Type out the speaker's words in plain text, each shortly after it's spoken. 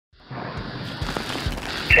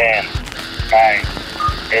10, 9,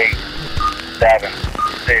 8, 7,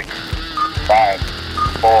 6, 5,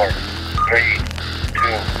 4, 3,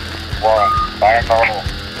 2, 1. Fire normal.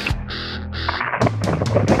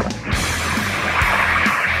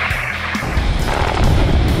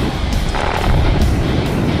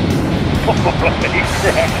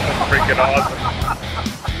 That's freaking awesome.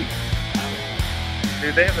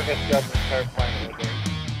 Dude, they have the best job in the entire planet right there.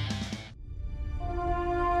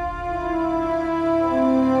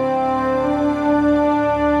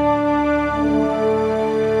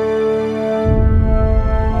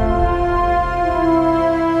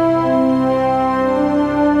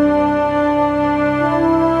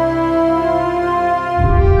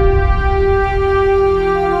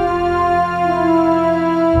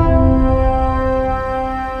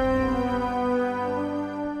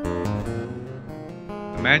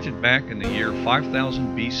 Imagine back in the year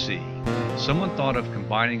 5000 BC, someone thought of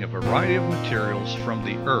combining a variety of materials from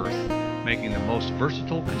the earth, making the most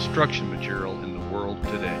versatile construction material in the world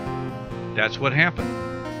today. That's what happened.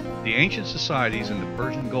 The ancient societies in the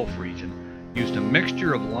Persian Gulf region used a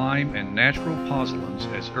mixture of lime and natural pozzolans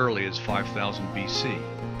as early as 5000 BC.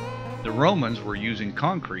 The Romans were using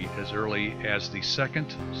concrete as early as the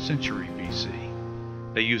 2nd century BC.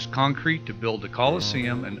 They used concrete to build the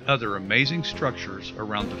Colosseum and other amazing structures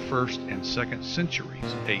around the 1st and 2nd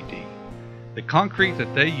centuries AD. The concrete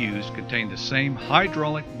that they used contained the same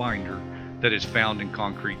hydraulic binder that is found in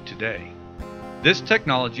concrete today. This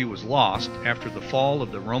technology was lost after the fall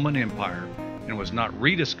of the Roman Empire and was not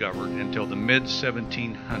rediscovered until the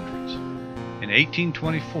mid-1700s. In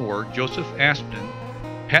 1824, Joseph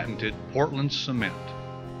Aspdin patented Portland cement.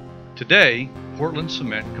 Today, Portland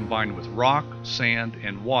cement combined with rock, sand,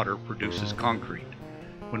 and water produces concrete.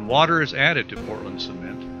 When water is added to Portland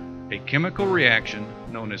cement, a chemical reaction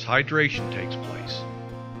known as hydration takes place.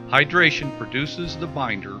 Hydration produces the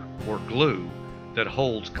binder, or glue, that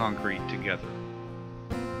holds concrete together.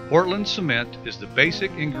 Portland cement is the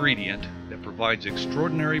basic ingredient that provides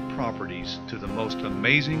extraordinary properties to the most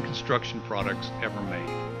amazing construction products ever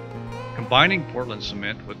made. Combining Portland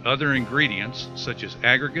cement with other ingredients such as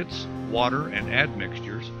aggregates, water, and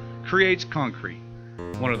admixtures creates concrete,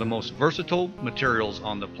 one of the most versatile materials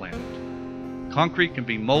on the planet. Concrete can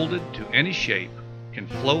be molded to any shape, can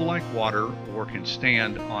flow like water, or can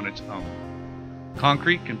stand on its own.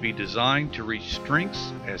 Concrete can be designed to reach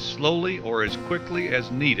strengths as slowly or as quickly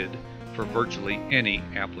as needed for virtually any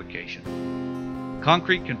application.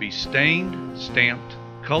 Concrete can be stained, stamped,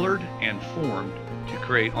 colored, and formed to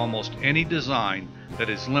create almost any design that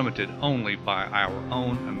is limited only by our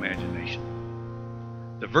own imagination.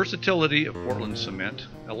 The versatility of Portland cement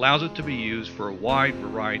allows it to be used for a wide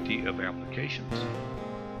variety of applications.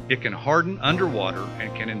 It can harden underwater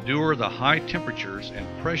and can endure the high temperatures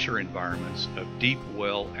and pressure environments of deep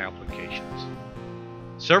well applications.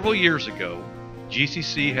 Several years ago,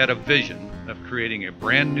 GCC had a vision of creating a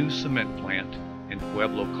brand new cement plant in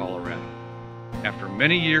Pueblo, Colorado. After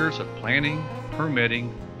many years of planning,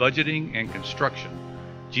 permitting, budgeting, and construction,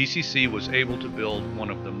 GCC was able to build one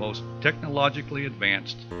of the most technologically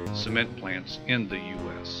advanced cement plants in the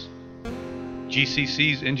U.S.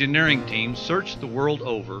 GCC's engineering team searched the world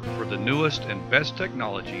over for the newest and best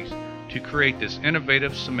technologies to create this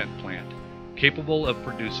innovative cement plant capable of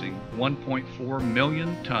producing 1.4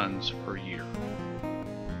 million tons per year.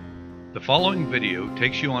 The following video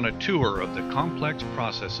takes you on a tour of the complex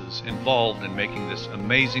processes involved in making this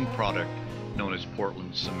amazing product known as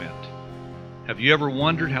Portland cement. Have you ever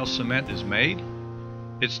wondered how cement is made?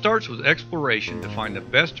 It starts with exploration to find the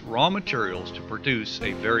best raw materials to produce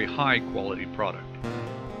a very high quality product.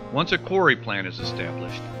 Once a quarry plant is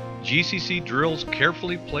established, GCC drills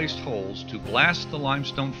carefully placed holes to blast the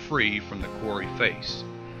limestone free from the quarry face.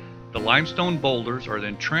 The limestone boulders are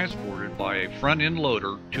then transported by a front-end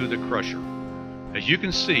loader to the crusher. As you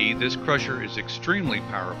can see, this crusher is extremely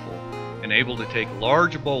powerful and able to take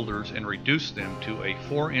large boulders and reduce them to a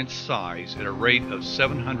 4-inch size at a rate of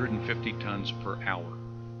 750 tons per hour.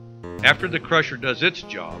 After the crusher does its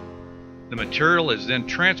job, the material is then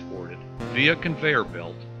transported via conveyor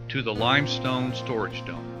belt to the limestone storage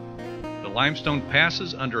dome. The limestone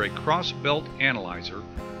passes under a cross-belt analyzer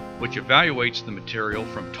which evaluates the material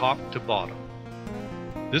from top to bottom.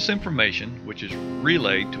 This information, which is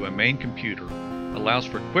relayed to a main computer, allows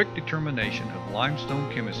for quick determination of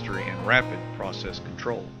limestone chemistry and rapid process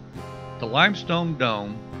control. The limestone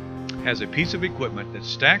dome has a piece of equipment that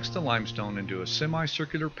stacks the limestone into a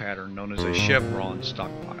semicircular pattern known as a chevron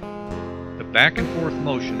stockpile. The back and forth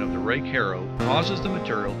motion of the rake harrow causes the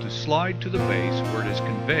material to slide to the base where it is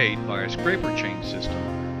conveyed by a scraper chain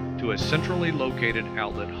system to a centrally located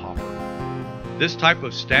outlet hopper. This type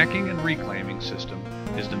of stacking and reclaiming system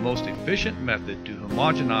is the most efficient method to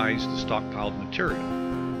homogenize the stockpiled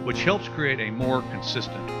material, which helps create a more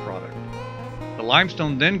consistent product. The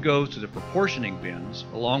limestone then goes to the proportioning bins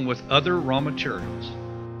along with other raw materials.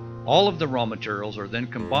 All of the raw materials are then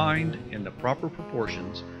combined in the proper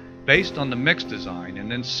proportions based on the mix design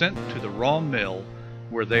and then sent to the raw mill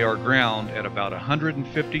where they are ground at about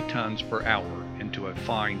 150 tons per hour into a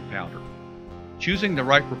fine powder. Choosing the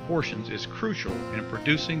right proportions is crucial in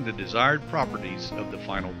producing the desired properties of the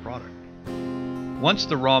final product. Once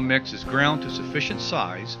the raw mix is ground to sufficient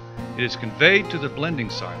size, it is conveyed to the blending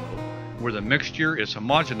silo where the mixture is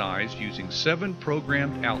homogenized using 7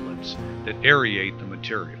 programmed outlets that aerate the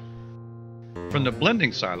material. From the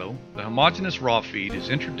blending silo, the homogeneous raw feed is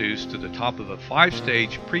introduced to the top of a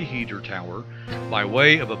 5-stage preheater tower by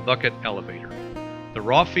way of a bucket elevator. The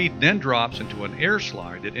raw feed then drops into an air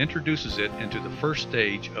slide that introduces it into the first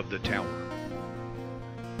stage of the tower.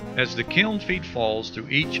 As the kiln feed falls through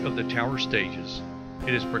each of the tower stages,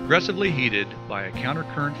 it is progressively heated by a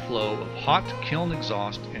countercurrent flow of hot kiln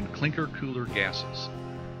exhaust and clinker cooler gases.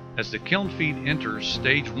 As the kiln feed enters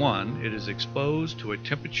stage 1, it is exposed to a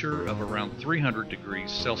temperature of around 300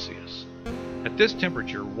 degrees Celsius. At this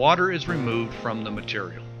temperature, water is removed from the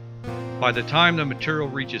material. By the time the material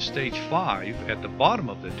reaches stage 5 at the bottom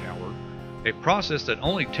of the tower, a process that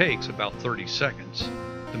only takes about 30 seconds,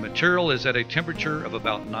 the material is at a temperature of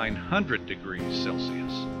about 900 degrees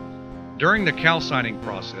Celsius. During the calcining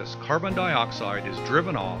process, carbon dioxide is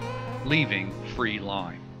driven off, leaving free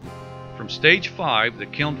lime. From stage 5, the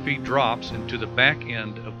kiln feed drops into the back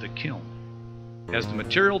end of the kiln. As the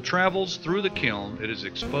material travels through the kiln, it is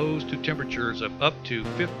exposed to temperatures of up to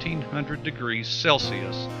 1500 degrees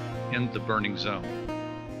Celsius in the burning zone.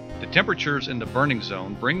 The temperatures in the burning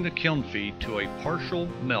zone bring the kiln feed to a partial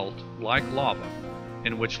melt like lava,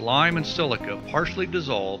 in which lime and silica partially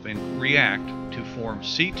dissolve and react to form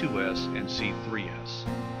C2S and C3S.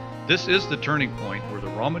 This is the turning point where the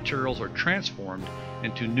raw materials are transformed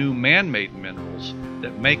into new man-made minerals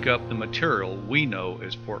that make up the material we know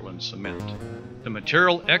as Portland cement. The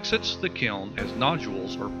material exits the kiln as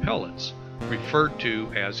nodules or pellets, referred to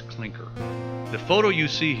as clinker. The photo you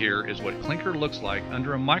see here is what clinker looks like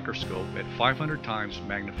under a microscope at 500 times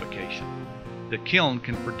magnification. The kiln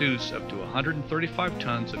can produce up to 135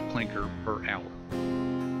 tons of clinker per hour.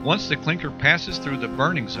 Once the clinker passes through the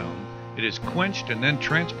burning zone, it is quenched and then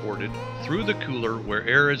transported through the cooler where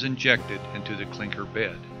air is injected into the clinker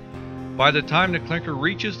bed. By the time the clinker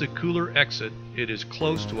reaches the cooler exit, it is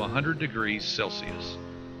close to 100 degrees Celsius.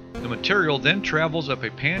 The material then travels up a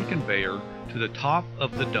pan conveyor to the top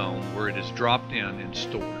of the dome where it is dropped in and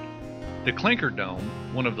stored. The clinker dome,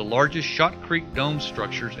 one of the largest Shot Creek dome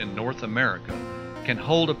structures in North America, can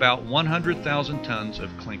hold about 100,000 tons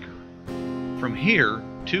of clinker. From here,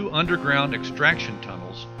 2 underground extraction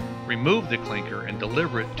tunnels remove the clinker and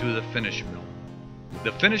deliver it to the finish mill.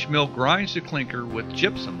 The finish mill grinds the clinker with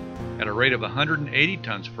gypsum at a rate of 180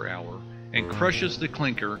 tons per hour and crushes the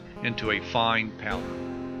clinker into a fine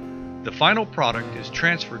powder. The final product is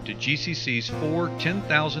transferred to GCC's 4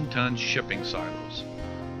 10,000-ton shipping silos.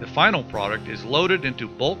 The final product is loaded into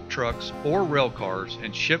bulk trucks or rail cars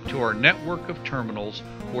and shipped to our network of terminals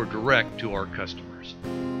or direct to our customers.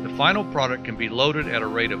 The final product can be loaded at a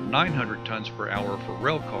rate of 900 tons per hour for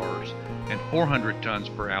rail cars and 400 tons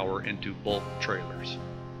per hour into bulk trailers.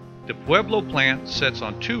 The Pueblo plant sits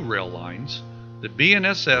on 2 rail lines, the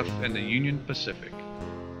BNSF and the Union Pacific.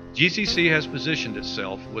 GCC has positioned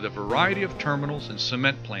itself with a variety of terminals and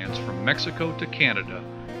cement plants from Mexico to Canada,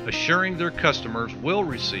 assuring their customers will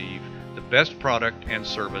receive the best product and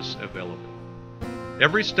service available.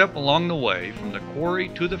 Every step along the way, from the quarry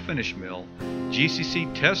to the finish mill,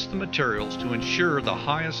 GCC tests the materials to ensure the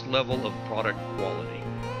highest level of product quality.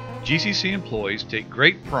 GCC employees take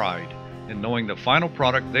great pride in knowing the final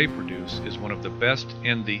product they produce is one of the best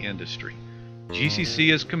in the industry.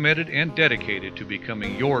 GCC is committed and dedicated to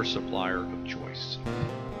becoming your supplier of choice.